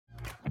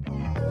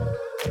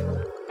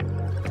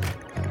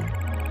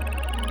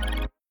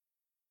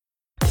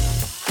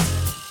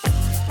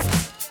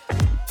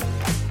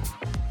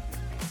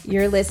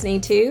You're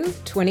listening to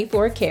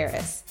 24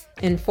 Karis,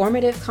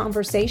 informative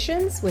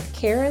conversations with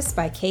Karis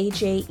by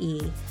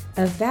KJE,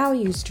 a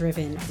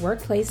values-driven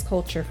workplace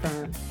culture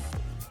firm.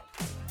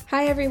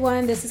 Hi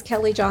everyone, this is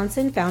Kelly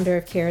Johnson, founder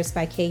of Karis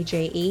by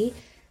KJE.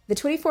 The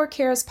 24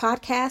 Karis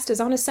podcast is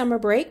on a summer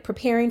break,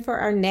 preparing for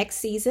our next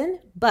season,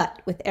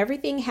 but with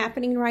everything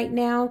happening right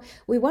now,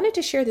 we wanted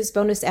to share this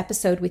bonus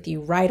episode with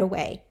you right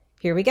away.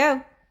 Here we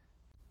go.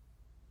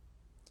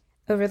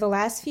 Over the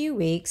last few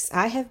weeks,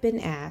 I have been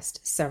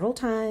asked several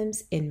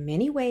times in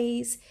many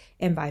ways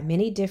and by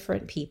many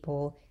different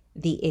people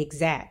the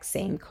exact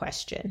same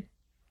question.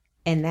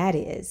 And that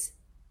is,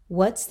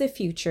 what's the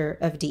future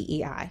of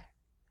DEI?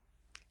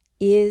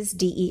 Is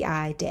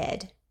DEI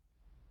dead?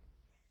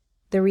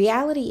 The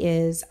reality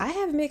is, I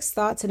have mixed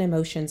thoughts and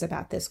emotions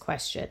about this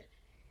question.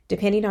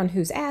 Depending on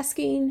who's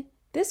asking,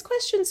 this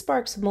question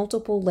sparks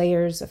multiple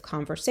layers of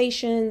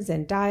conversations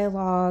and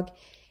dialogue,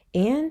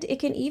 and it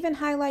can even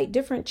highlight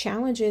different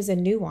challenges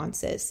and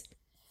nuances.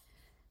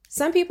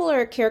 Some people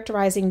are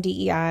characterizing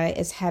DEI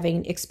as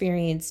having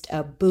experienced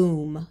a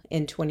boom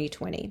in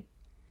 2020.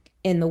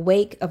 In the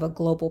wake of a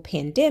global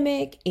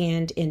pandemic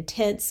and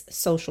intense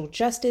social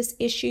justice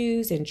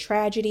issues and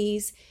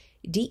tragedies,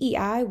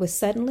 DEI was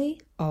suddenly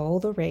all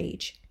the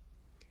rage.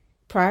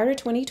 Prior to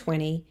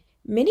 2020,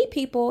 many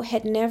people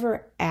had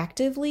never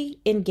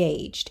actively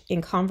engaged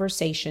in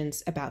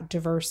conversations about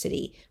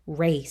diversity,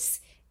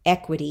 race,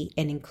 equity,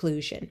 and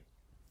inclusion.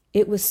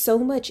 It was so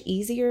much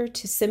easier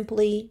to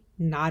simply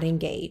not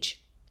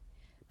engage.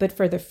 But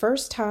for the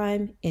first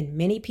time in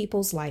many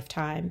people's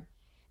lifetime,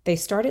 they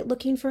started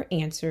looking for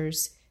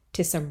answers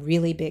to some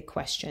really big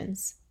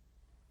questions.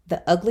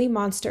 The ugly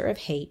monster of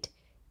hate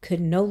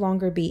could no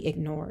longer be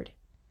ignored.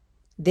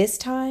 This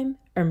time,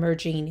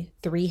 emerging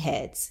three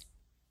heads: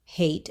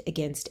 hate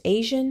against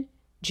Asian,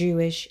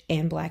 Jewish,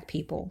 and Black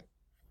people.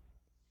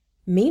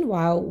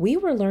 Meanwhile, we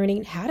were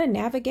learning how to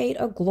navigate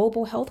a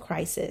global health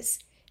crisis,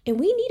 and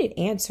we needed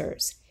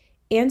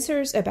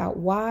answers about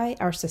why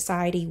our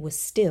society was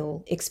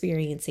still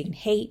experiencing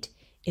hate,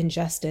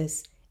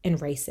 injustice, and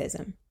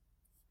racism.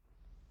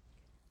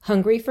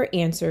 Hungry for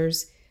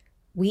answers,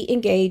 we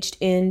engaged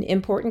in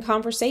important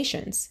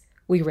conversations.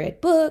 We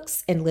read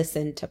books and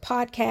listened to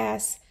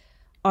podcasts.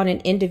 On an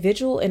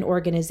individual and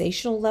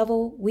organizational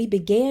level, we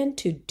began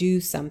to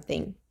do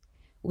something.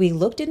 We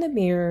looked in the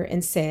mirror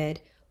and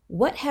said,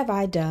 what have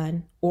I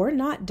done or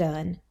not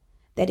done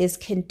that is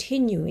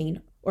continuing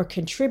or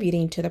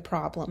contributing to the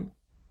problem?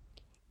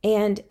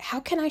 And how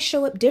can I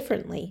show up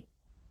differently?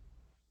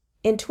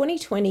 In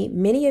 2020,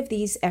 many of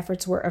these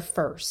efforts were a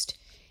first.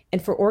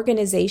 And for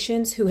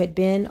organizations who had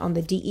been on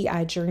the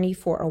DEI journey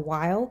for a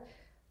while,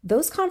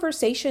 those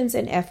conversations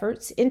and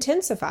efforts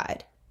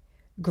intensified.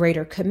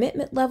 Greater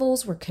commitment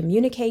levels were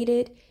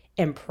communicated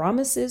and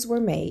promises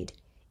were made,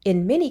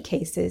 in many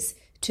cases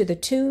to the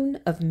tune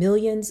of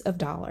millions of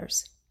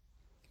dollars.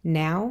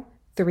 Now,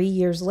 3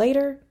 years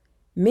later,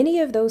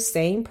 many of those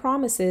same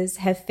promises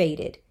have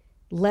faded,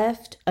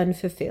 left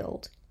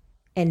unfulfilled.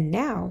 And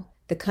now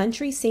the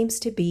country seems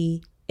to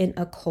be in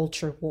a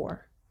culture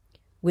war,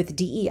 with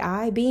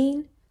DEI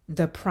being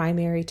the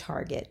primary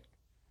target.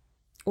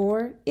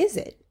 Or is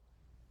it?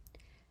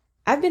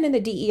 I've been in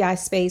the DEI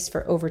space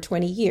for over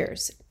 20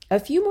 years, a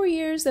few more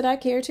years than I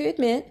care to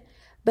admit,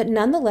 but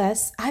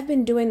nonetheless, I've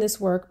been doing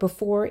this work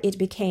before it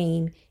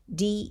became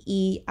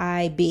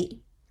DEIB,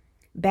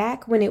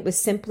 back when it was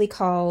simply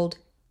called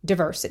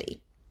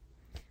diversity.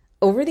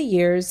 Over the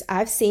years,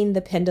 I've seen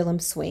the pendulum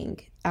swing,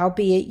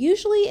 albeit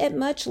usually at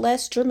much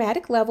less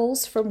dramatic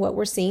levels from what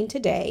we're seeing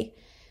today.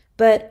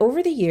 But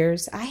over the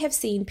years, I have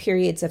seen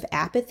periods of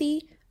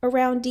apathy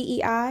around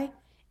DEI,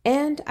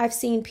 and I've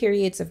seen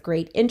periods of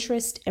great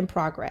interest and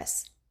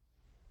progress.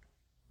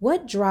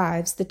 What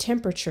drives the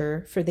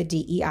temperature for the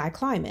DEI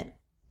climate?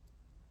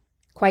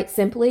 Quite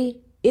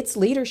simply, it's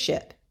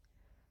leadership.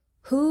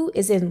 Who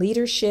is in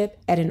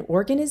leadership at an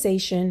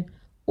organization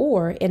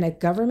or in a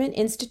government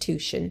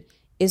institution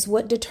is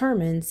what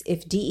determines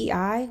if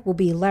DEI will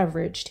be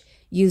leveraged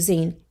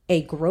using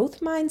a growth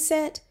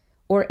mindset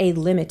or a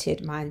limited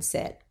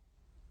mindset.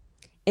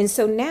 And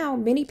so now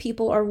many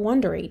people are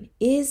wondering,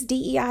 is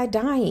DEI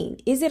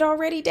dying? Is it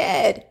already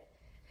dead?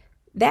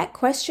 That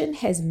question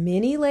has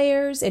many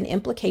layers and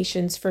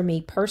implications for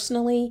me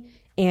personally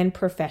and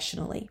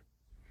professionally.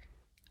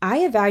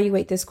 I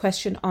evaluate this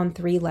question on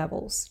 3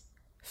 levels.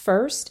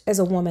 First, as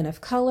a woman of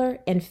color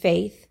and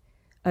faith,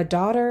 a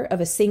daughter of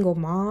a single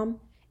mom,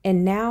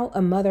 and now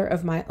a mother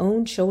of my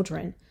own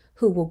children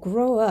who will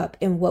grow up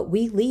in what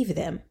we leave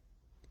them.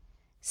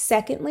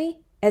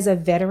 Secondly, as a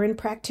veteran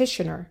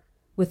practitioner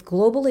with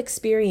global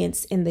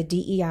experience in the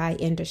DEI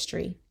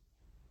industry.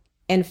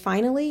 And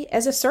finally,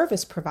 as a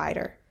service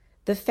provider,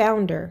 the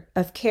founder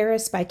of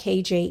Karis by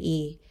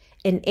KJE,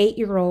 an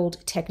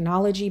 8-year-old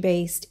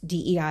technology-based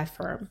DEI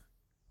firm.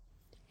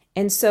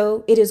 And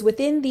so it is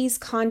within these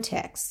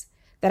contexts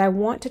that I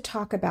want to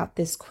talk about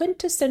this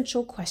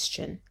quintessential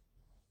question: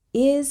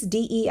 is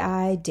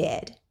DEI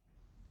dead?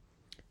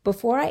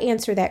 Before I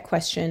answer that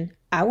question,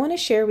 I want to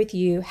share with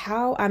you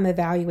how I'm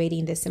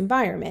evaluating this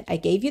environment. I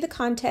gave you the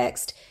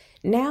context.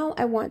 Now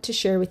I want to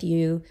share with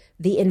you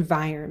the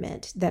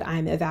environment that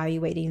I'm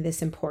evaluating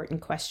this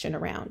important question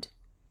around.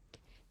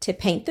 To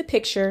paint the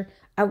picture,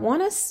 I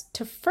want us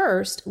to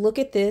first look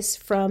at this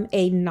from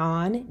a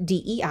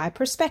non-DEI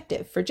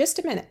perspective for just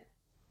a minute.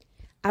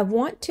 I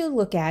want to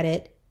look at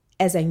it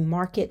as a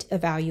market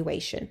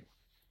evaluation.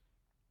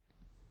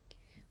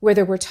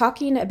 Whether we're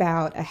talking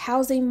about a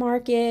housing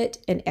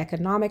market, an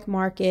economic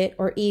market,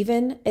 or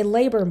even a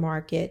labor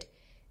market,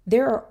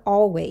 there are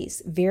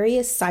always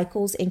various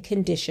cycles and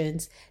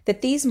conditions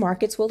that these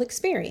markets will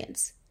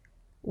experience.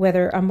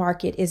 Whether a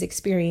market is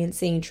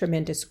experiencing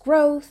tremendous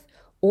growth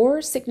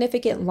or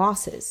significant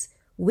losses,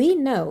 we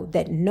know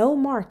that no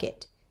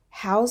market,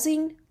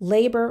 housing,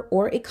 labor,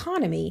 or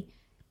economy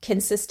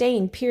can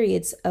sustain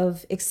periods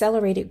of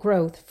accelerated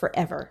growth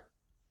forever.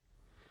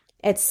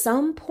 At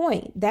some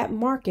point, that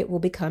market will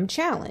become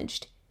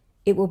challenged.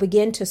 It will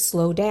begin to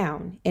slow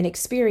down and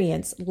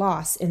experience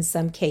loss in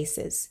some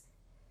cases.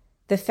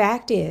 The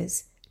fact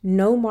is,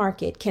 no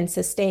market can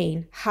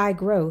sustain high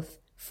growth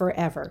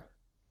forever.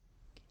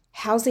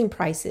 Housing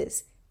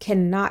prices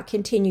cannot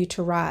continue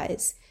to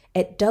rise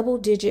at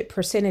double-digit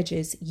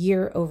percentages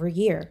year over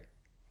year.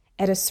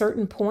 At a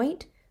certain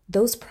point,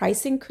 those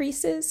price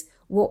increases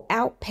will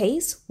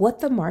outpace what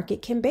the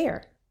market can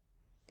bear.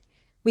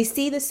 We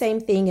see the same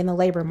thing in the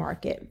labor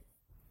market.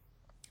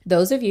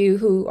 Those of you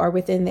who are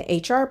within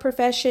the HR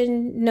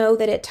profession know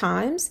that at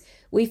times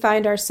we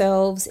find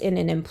ourselves in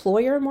an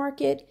employer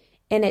market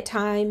and at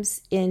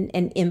times in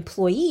an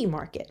employee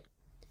market.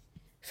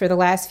 For the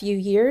last few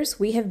years,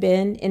 we have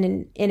been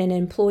in an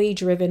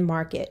employee-driven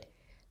market,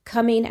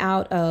 coming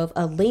out of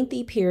a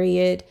lengthy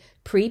period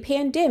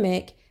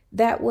pre-pandemic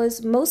that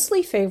was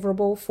mostly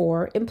favorable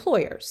for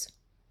employers.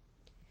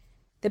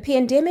 The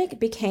pandemic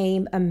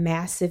became a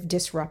massive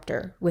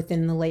disruptor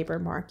within the labor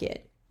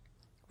market,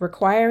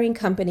 requiring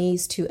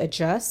companies to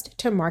adjust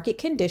to market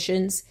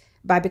conditions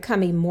by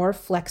becoming more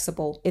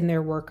flexible in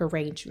their work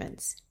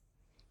arrangements.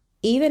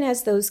 Even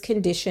as those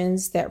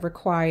conditions that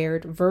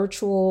required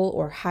virtual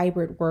or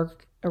hybrid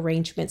work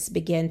arrangements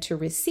began to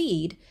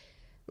recede,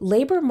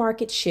 labor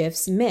market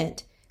shifts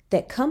meant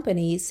that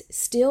companies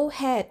still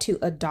had to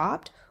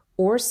adopt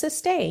or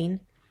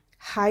sustain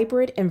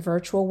hybrid and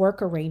virtual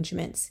work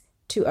arrangements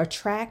to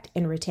attract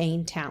and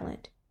retain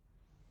talent.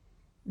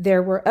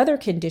 There were other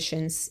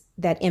conditions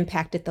that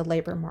impacted the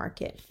labor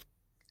market.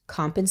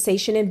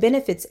 Compensation and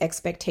benefits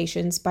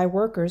expectations by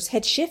workers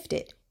had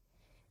shifted.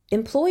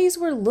 Employees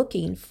were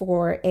looking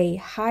for a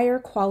higher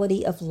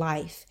quality of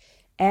life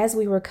as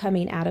we were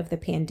coming out of the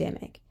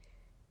pandemic,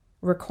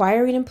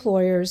 requiring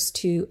employers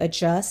to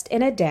adjust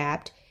and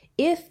adapt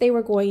if they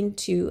were going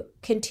to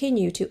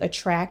continue to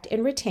attract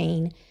and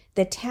retain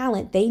the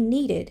talent they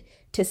needed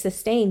to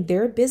sustain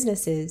their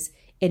businesses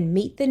and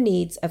meet the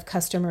needs of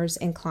customers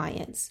and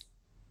clients.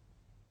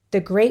 The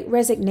Great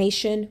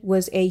Resignation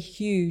was a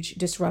huge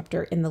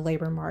disruptor in the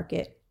labor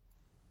market.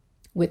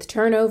 With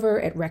turnover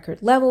at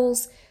record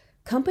levels,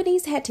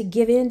 companies had to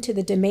give in to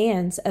the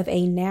demands of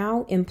a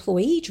now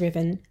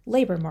employee-driven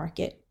labor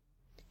market.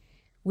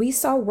 We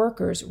saw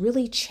workers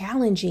really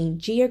challenging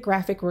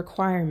geographic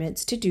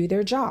requirements to do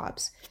their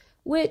jobs,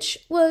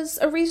 which was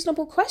a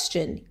reasonable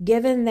question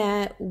given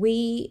that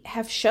we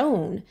have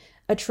shown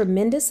a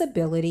tremendous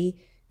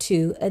ability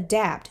to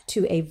adapt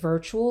to a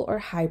virtual or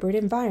hybrid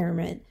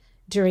environment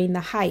during the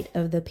height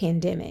of the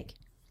pandemic.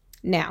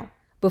 Now,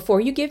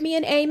 before you give me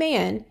an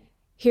amen,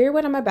 hear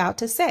what I'm about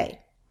to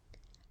say.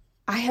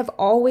 I have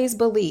always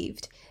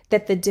believed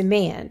that the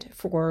demand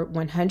for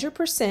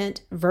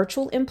 100%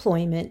 virtual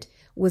employment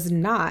was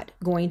not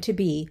going to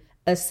be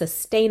a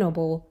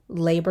sustainable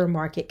labor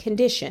market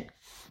condition.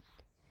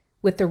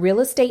 With the real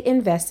estate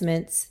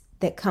investments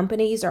that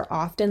companies are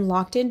often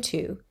locked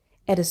into,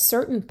 at a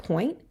certain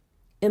point,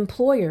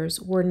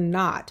 employers were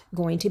not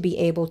going to be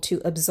able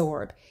to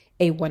absorb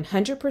a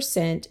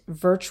 100%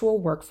 virtual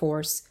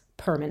workforce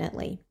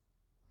permanently.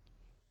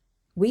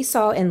 We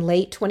saw in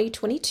late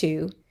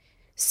 2022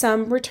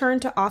 some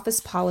return to office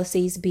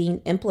policies being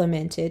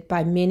implemented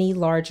by many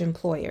large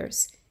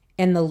employers,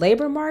 and the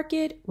labor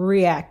market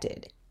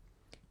reacted.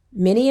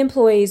 Many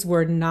employees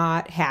were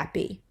not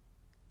happy.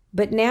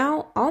 But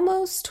now,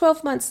 almost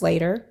 12 months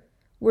later,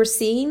 we're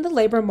seeing the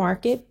labor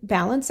market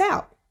balance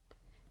out.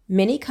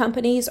 Many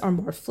companies are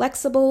more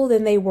flexible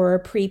than they were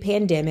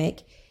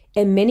pre-pandemic,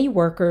 and many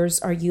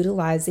workers are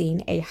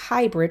utilizing a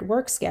hybrid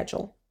work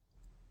schedule.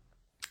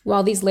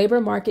 While these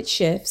labor market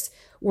shifts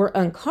were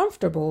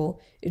uncomfortable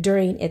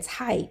during its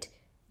height,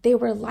 they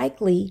were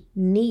likely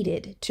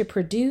needed to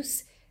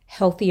produce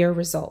healthier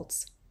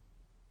results.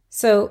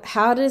 So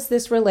how does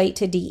this relate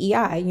to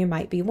DEI, you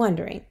might be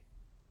wondering?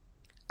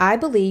 I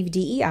believe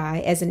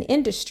DEI as an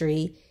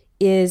industry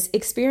is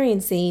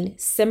experiencing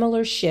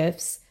similar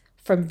shifts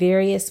from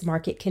various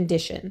market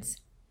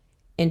conditions.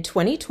 In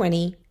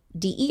 2020,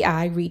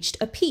 DEI reached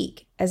a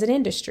peak as an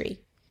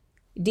industry.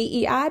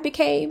 DEI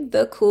became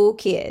the cool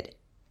kid.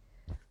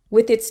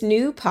 With its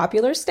new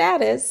popular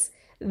status,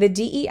 The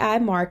DEI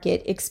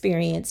market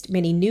experienced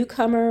many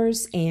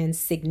newcomers and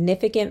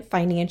significant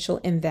financial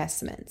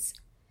investments.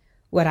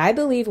 What I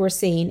believe we're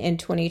seeing in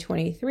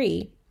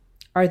 2023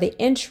 are the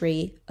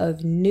entry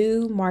of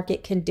new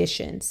market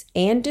conditions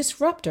and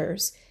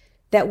disruptors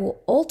that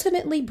will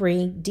ultimately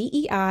bring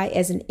DEI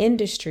as an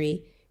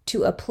industry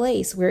to a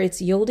place where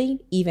it's yielding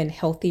even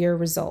healthier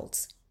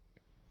results.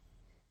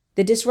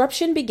 The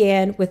disruption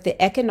began with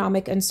the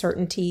economic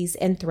uncertainties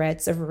and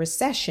threats of a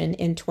recession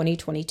in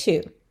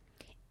 2022,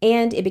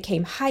 and it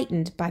became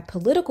heightened by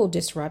political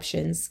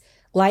disruptions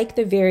like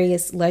the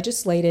various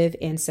legislative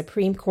and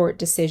Supreme Court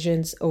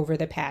decisions over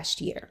the past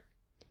year.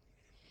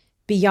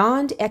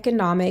 Beyond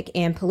economic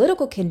and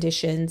political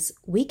conditions,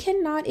 we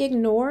cannot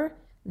ignore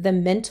the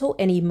mental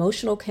and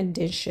emotional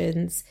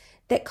conditions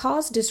that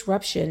cause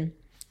disruption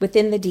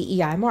within the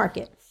DEI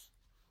market.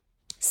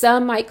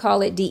 Some might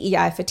call it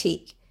DEI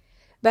fatigue,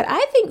 but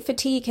I think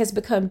fatigue has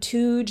become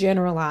too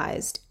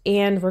generalized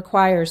and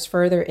requires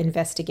further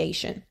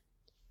investigation.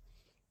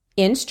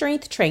 In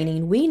strength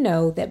training, we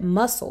know that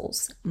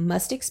muscles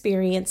must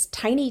experience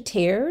tiny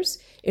tears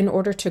in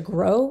order to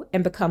grow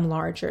and become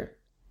larger.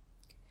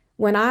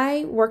 When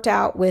I worked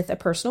out with a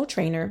personal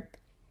trainer,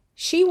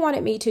 she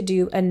wanted me to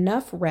do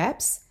enough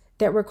reps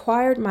that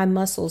required my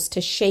muscles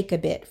to shake a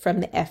bit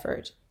from the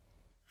effort.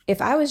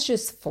 If I was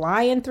just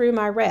flying through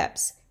my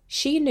reps,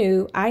 she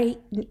knew I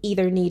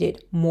either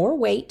needed more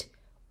weight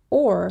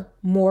or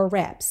more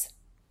reps.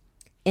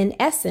 In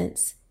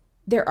essence,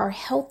 there are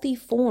healthy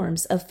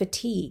forms of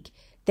fatigue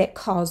that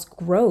cause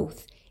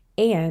growth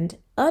and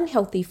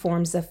unhealthy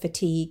forms of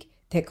fatigue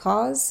that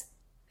cause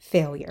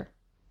failure.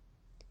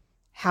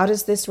 How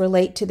does this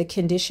relate to the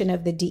condition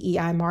of the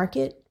DEI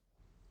market?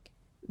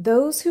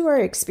 Those who are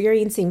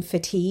experiencing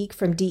fatigue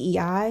from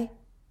DEI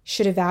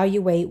should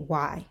evaluate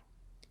why.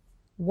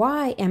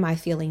 Why am I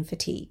feeling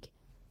fatigue?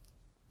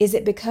 Is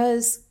it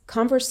because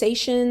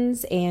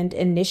conversations and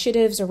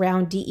initiatives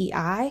around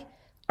DEI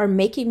are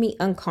making me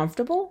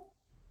uncomfortable?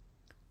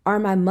 Are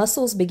my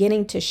muscles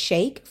beginning to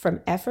shake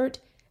from effort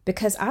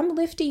because I'm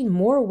lifting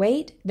more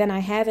weight than I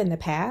have in the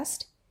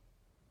past?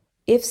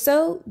 If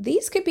so,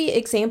 these could be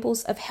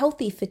examples of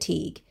healthy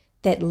fatigue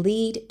that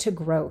lead to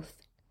growth.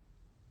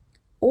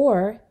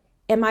 Or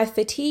am I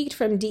fatigued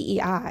from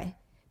DEI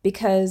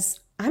because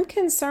I'm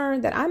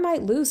concerned that I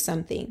might lose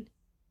something?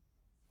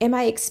 Am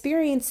I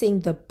experiencing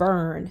the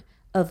burn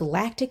of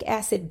lactic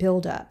acid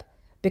buildup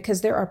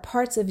because there are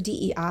parts of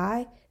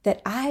DEI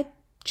that I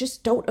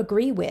just don't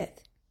agree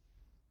with?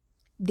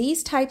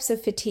 These types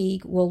of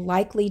fatigue will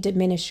likely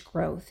diminish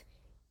growth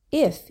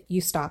if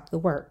you stop the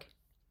work.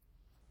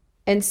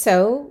 And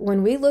so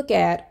when we look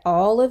at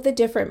all of the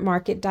different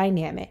market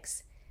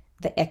dynamics,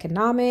 the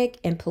economic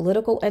and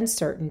political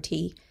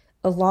uncertainty,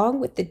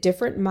 along with the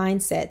different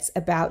mindsets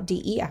about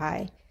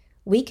DEI,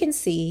 we can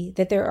see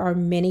that there are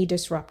many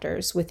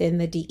disruptors within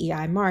the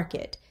DEI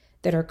market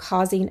that are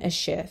causing a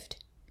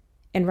shift.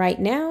 And right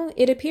now,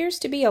 it appears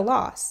to be a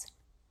loss.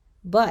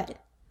 But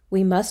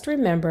we must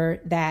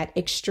remember that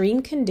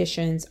extreme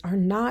conditions are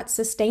not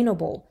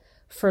sustainable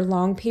for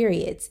long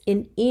periods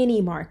in any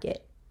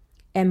market,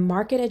 and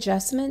market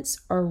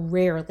adjustments are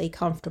rarely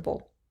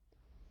comfortable.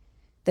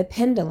 The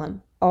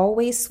pendulum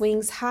always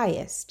swings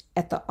highest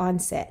at the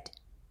onset,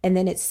 and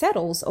then it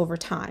settles over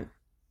time.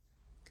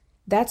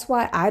 That's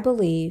why I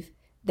believe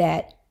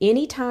that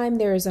anytime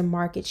there is a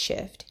market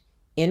shift,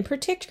 in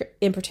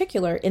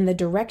particular in the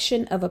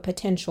direction of a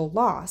potential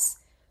loss,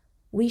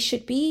 we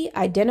should be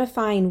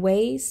identifying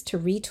ways to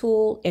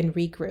retool and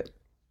regroup.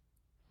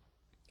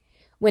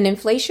 When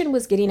inflation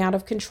was getting out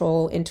of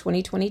control in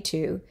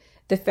 2022,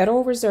 the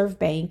Federal Reserve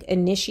Bank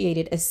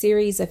initiated a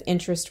series of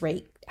interest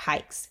rate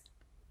hikes.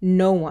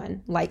 No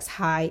one likes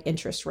high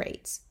interest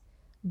rates,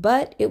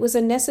 but it was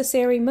a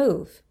necessary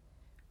move.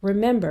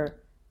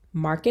 Remember,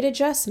 market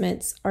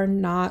adjustments are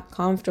not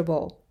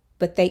comfortable,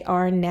 but they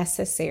are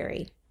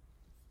necessary.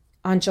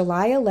 On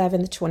July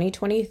 11,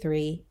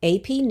 2023,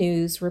 AP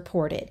News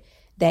reported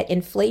that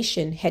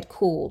inflation had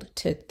cooled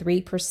to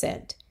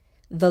 3%,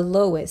 the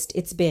lowest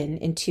it's been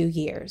in 2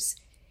 years,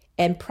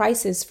 and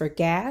prices for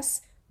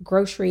gas,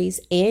 groceries,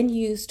 and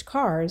used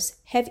cars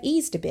have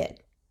eased a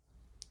bit.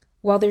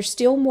 While there's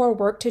still more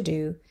work to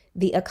do,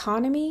 the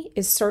economy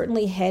is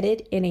certainly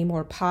headed in a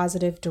more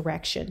positive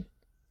direction.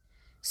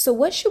 So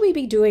what should we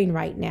be doing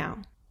right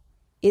now?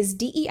 Is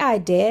DEI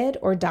dead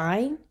or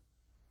dying?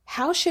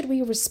 How should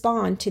we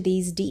respond to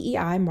these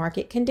DEI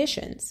market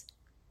conditions?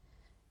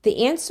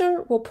 The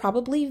answer will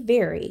probably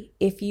vary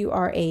if you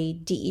are a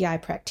DEI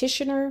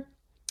practitioner,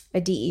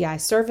 a DEI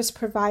service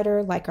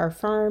provider like our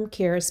firm,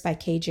 Cares by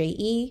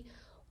KJE,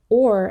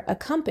 or a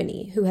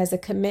company who has a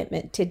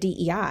commitment to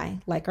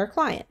DEI like our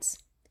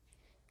clients.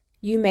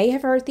 You may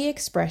have heard the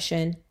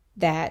expression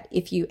that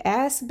if you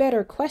ask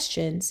better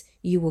questions,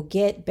 you will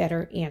get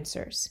better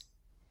answers.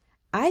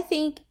 I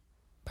think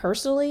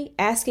personally,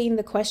 asking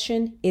the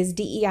question, is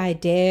DEI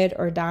dead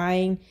or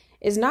dying,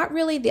 is not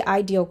really the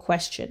ideal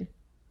question.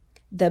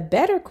 The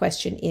better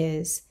question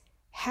is,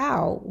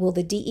 how will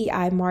the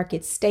DEI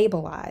market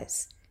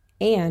stabilize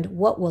and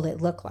what will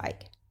it look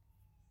like?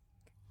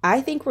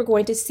 I think we're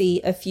going to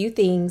see a few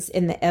things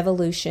in the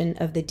evolution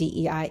of the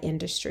DEI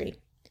industry.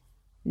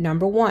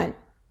 Number one,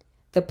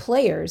 the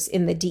players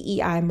in the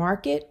DEI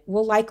market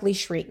will likely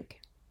shrink.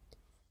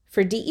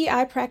 For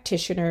DEI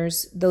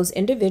practitioners, those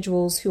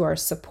individuals who are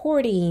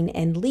supporting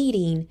and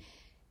leading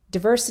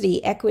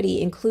diversity,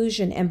 equity,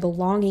 inclusion, and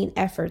belonging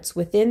efforts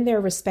within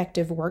their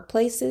respective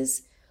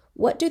workplaces,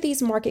 what do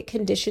these market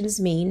conditions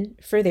mean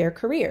for their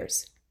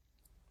careers?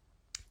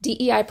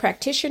 DEI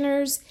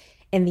practitioners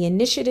and the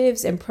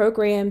initiatives and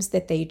programs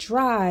that they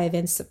drive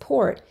and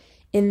support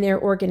in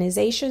their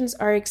organizations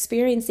are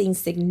experiencing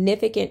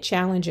significant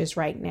challenges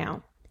right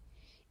now.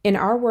 In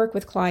our work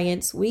with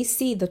clients, we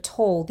see the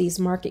toll these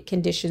market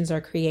conditions are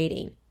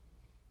creating.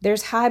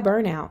 There's high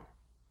burnout.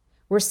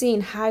 We're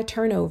seeing high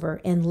turnover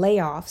and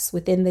layoffs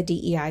within the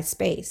DEI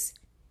space.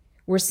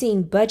 We're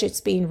seeing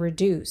budgets being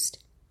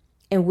reduced.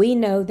 And we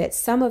know that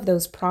some of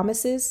those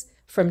promises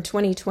from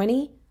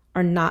 2020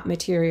 are not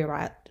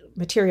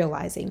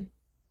materializing.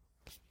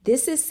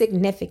 This is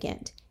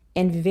significant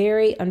and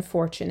very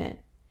unfortunate.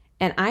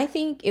 And I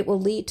think it will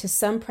lead to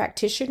some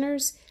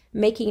practitioners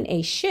making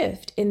a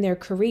shift in their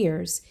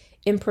careers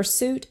in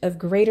pursuit of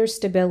greater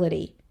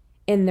stability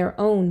in their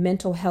own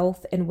mental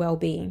health and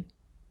well-being.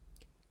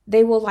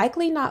 They will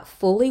likely not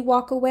fully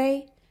walk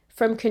away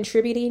from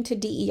contributing to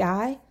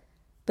DEI,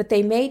 but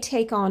they may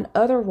take on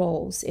other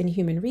roles in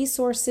human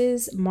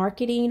resources,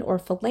 marketing, or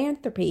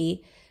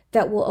philanthropy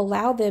that will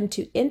allow them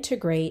to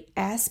integrate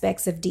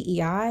aspects of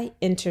DEI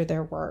into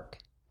their work.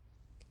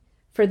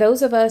 For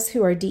those of us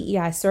who are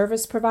DEI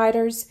service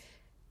providers,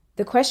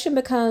 the question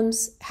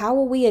becomes, how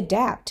will we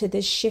adapt to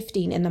this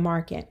shifting in the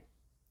market?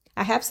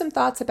 I have some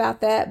thoughts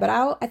about that, but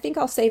I think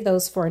I'll save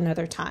those for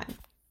another time.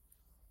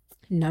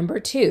 Number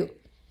two,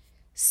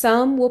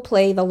 some will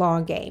play the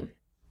long game.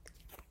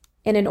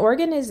 If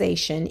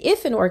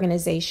an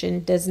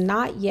organization does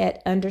not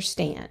yet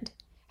understand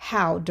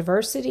how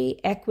diversity,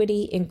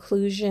 equity,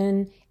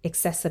 inclusion,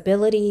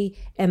 accessibility,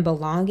 and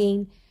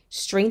belonging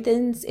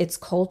strengthens its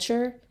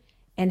culture,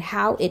 and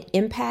how it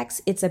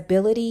impacts its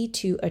ability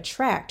to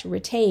attract,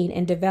 retain,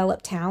 and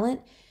develop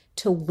talent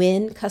to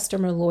win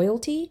customer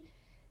loyalty,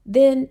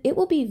 then it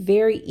will be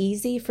very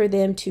easy for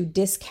them to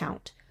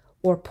discount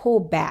or pull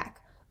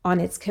back on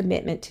its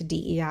commitment to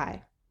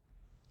DEI.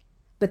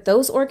 But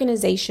those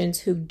organizations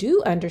who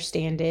do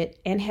understand it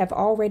and have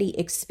already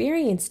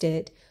experienced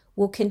it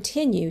will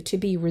continue to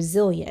be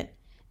resilient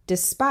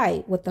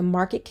despite what the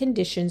market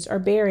conditions are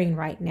bearing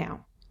right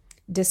now,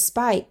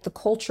 despite the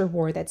culture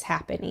war that's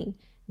happening,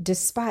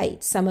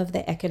 despite some of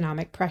the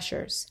economic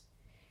pressures.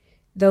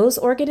 Those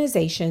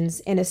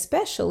organizations, and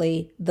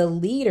especially the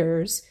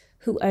leaders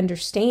who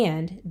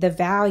understand the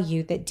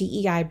value that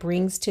DEI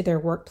brings to their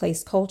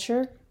workplace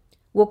culture,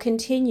 will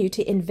continue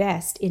to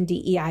invest in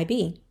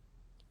DEIB.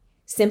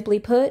 Simply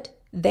put,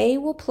 they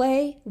will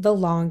play the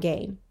long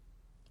game.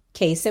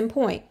 Case in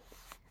point,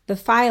 the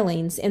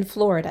filings in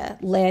Florida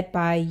led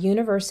by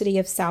University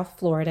of South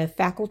Florida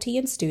faculty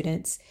and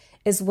students,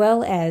 as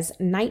well as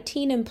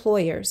 19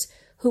 employers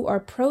who are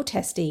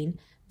protesting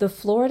the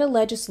Florida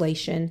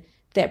legislation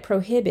that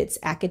prohibits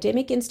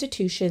academic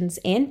institutions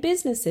and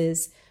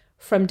businesses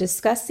from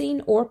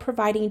discussing or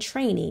providing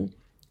training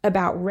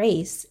about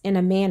race in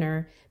a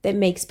manner that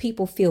makes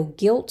people feel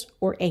guilt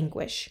or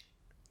anguish.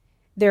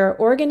 There are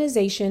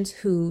organizations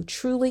who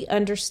truly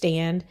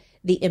understand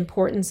the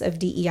importance of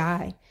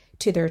DEI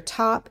to their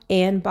top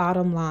and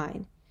bottom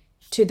line,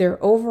 to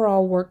their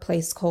overall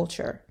workplace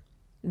culture,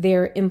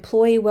 their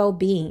employee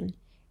well-being,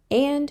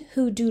 and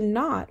who do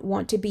not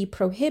want to be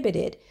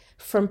prohibited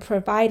from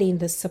providing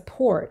the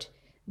support,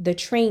 the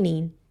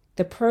training,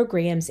 the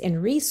programs,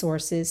 and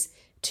resources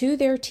to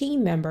their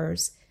team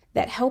members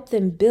that help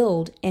them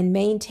build and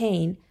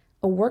maintain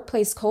a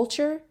workplace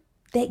culture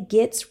that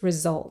gets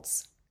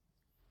results.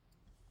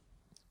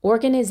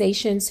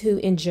 Organizations who,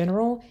 in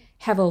general,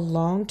 have a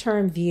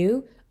long-term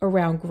view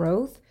around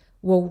growth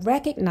will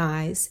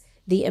recognize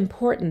the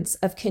importance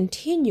of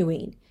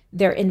continuing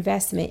their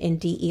investment in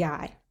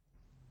DEI.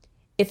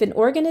 If an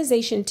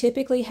organization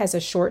typically has a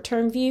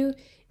short-term view,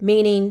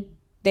 meaning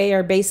they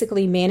are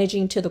basically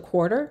managing to the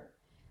quarter,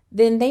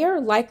 then they are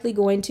likely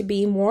going to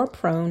be more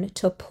prone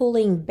to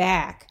pulling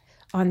back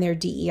on their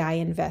DEI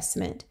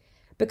investment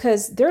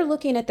because they're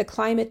looking at the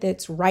climate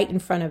that's right in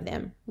front of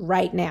them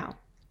right now,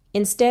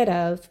 instead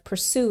of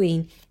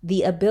pursuing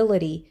the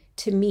ability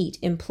to meet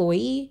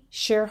employee,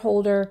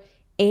 shareholder,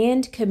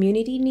 and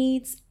community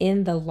needs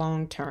in the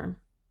long term.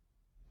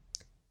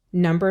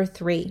 Number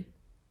three,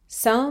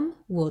 some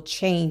will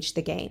change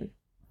the game.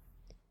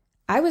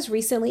 I was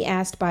recently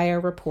asked by a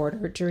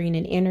reporter during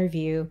an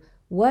interview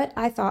what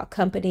I thought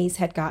companies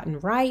had gotten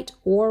right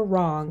or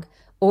wrong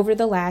over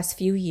the last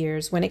few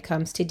years when it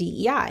comes to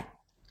DEI.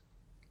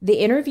 The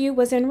interview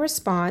was in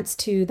response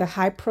to the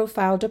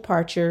high-profile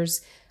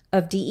departures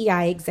of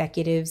DEI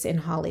executives in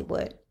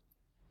Hollywood.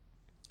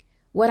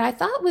 What I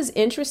thought was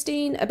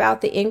interesting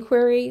about the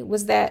inquiry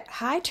was that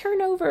high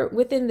turnover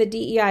within the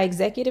DEI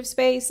executive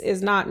space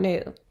is not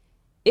new.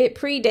 It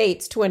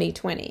predates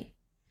 2020.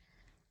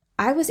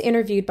 I was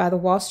interviewed by the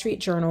Wall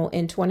Street Journal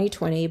in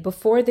 2020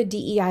 before the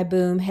DEI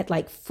boom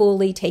had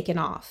fully taken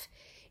off.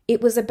 It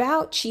was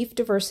about Chief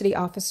Diversity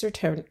Officer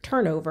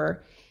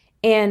turnover,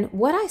 and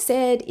what I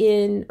said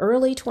in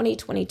early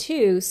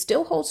 2022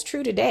 still holds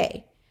true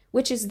today,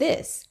 which is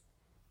this: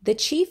 the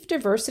Chief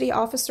Diversity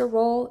Officer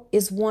role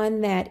is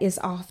one that is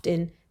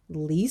often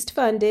least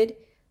funded,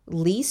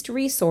 least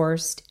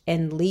resourced,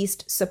 and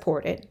least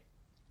supported.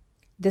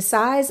 The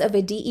size of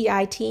a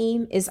DEI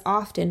team is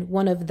often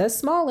one of the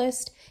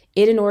smallest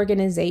in an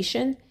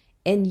organization,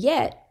 and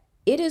yet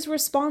it is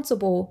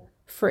responsible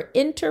for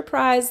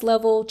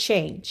enterprise-level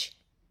change.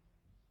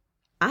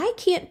 I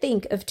can't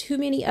think of too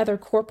many other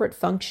corporate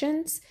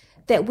functions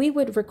that we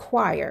would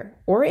require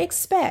or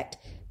expect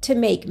to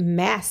make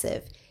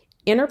massive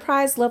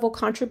enterprise-level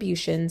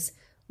contributions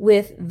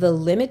with the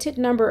limited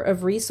number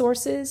of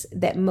resources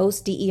that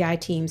most DEI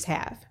teams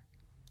have.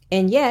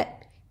 And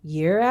yet,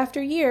 year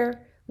after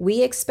year,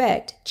 we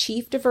expect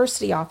chief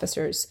diversity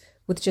officers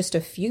with just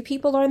a few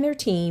people on their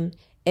team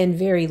and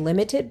very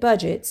limited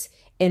budgets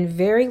and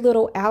very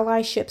little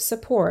allyship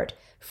support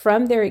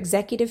from their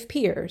executive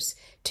peers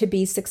to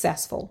be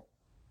successful.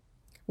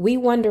 We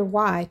wonder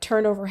why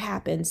turnover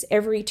happens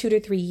every 2 to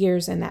 3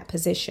 years in that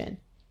position,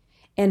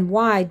 and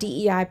why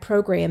DEI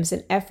programs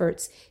and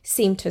efforts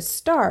seem to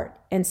start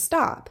and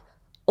stop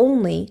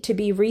only to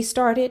be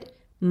restarted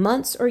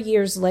months or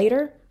years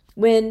later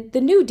when the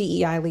new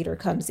DEI leader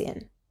comes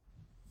in.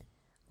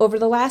 Over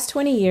the last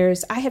 20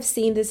 years, I have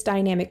seen this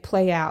dynamic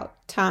play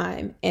out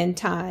time and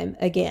time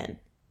again,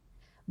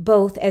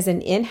 both as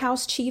an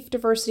in-house chief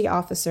diversity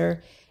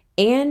officer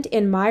and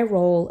in my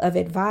role of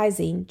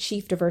advising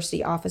chief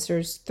diversity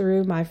officers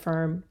through my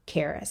firm,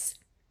 Caris.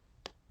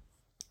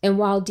 And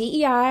while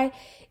DEI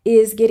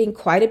is getting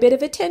quite a bit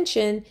of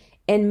attention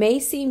and may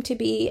seem to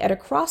be at a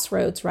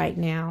crossroads right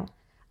now,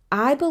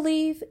 I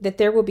believe that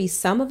there will be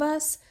some of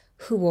us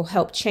who will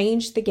help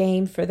change the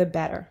game for the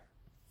better.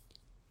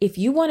 If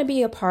you want to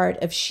be a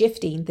part of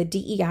shifting the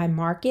DEI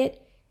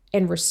market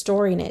and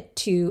restoring it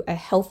to a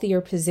healthier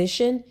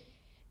position,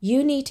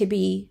 you need to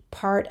be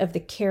part of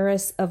the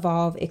Caris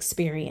Evolve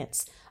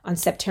experience on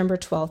September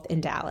 12th in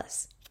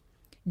Dallas.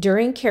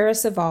 During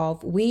Caris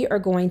Evolve, we are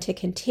going to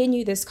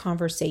continue this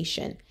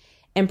conversation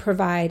and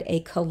provide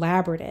a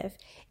collaborative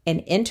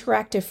and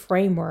interactive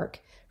framework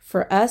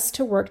for us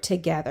to work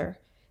together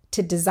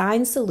to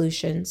design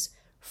solutions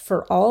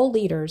for all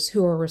leaders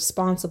who are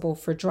responsible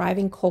for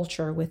driving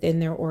culture within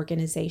their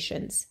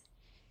organizations.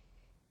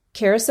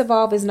 Caris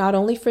Evolve is not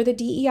only for the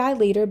DEI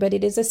leader, but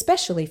it is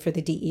especially for the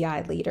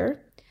DEI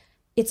leader.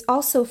 It's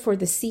also for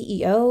the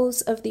CEOs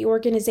of the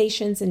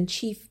organizations and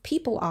chief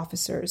people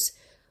officers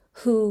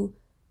who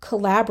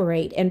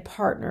collaborate and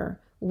partner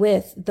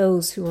with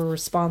those who are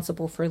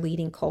responsible for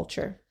leading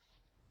culture.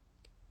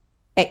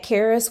 At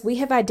Caris, we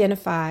have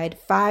identified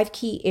 5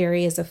 key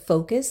areas of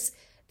focus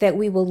that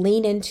we will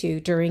lean into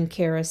during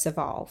Caris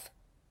Evolve.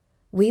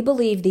 We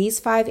believe these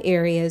 5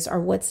 areas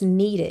are what's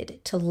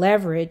needed to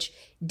leverage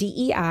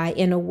DEI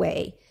in a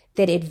way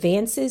that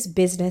advances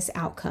business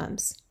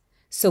outcomes.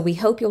 So we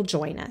hope you'll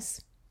join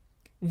us.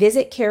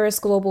 Visit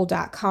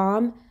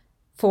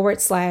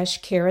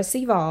carisglobal.com/Caris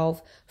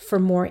Evolve for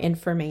more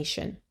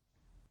information.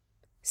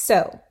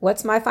 So,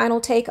 what's my final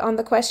take on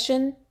the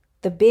question?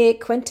 The big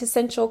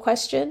quintessential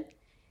question: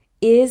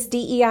 is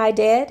DEI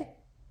dead?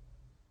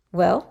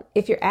 Well,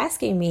 if you're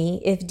asking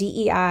me if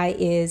DEI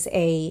is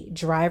a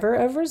driver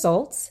of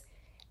results,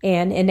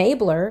 an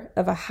enabler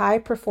of a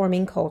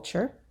high-performing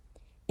culture,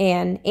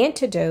 an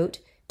antidote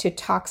to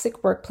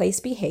toxic workplace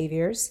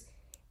behaviors,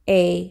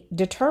 a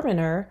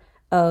determiner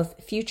of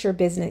future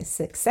business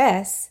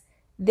success,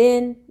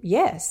 then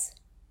yes,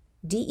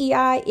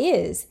 DEI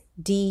is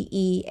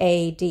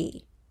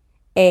DEAD,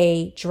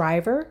 a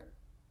driver,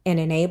 an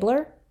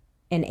enabler,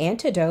 an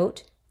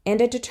antidote, and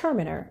a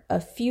determiner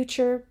of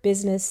future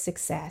business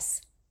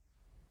success.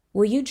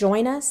 Will you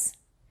join us?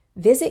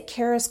 Visit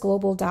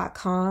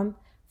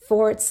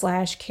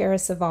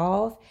carisglobal.com/Caris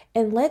Evolve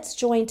and let's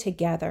join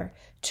together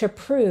to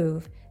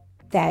prove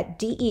that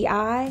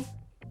DEI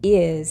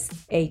is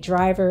a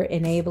driver,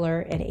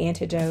 enabler, an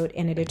antidote,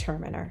 and a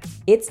determiner.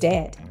 It's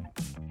dead.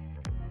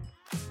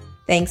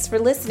 Thanks for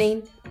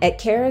listening. At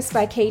Caris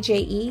by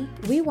KJE,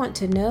 we want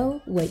to know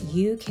what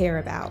you care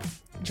about.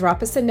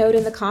 Drop us a note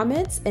in the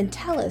comments and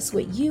tell us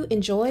what you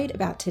enjoyed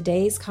about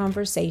today's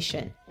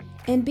conversation.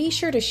 And be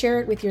sure to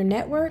share it with your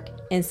network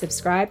and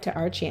subscribe to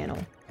our channel.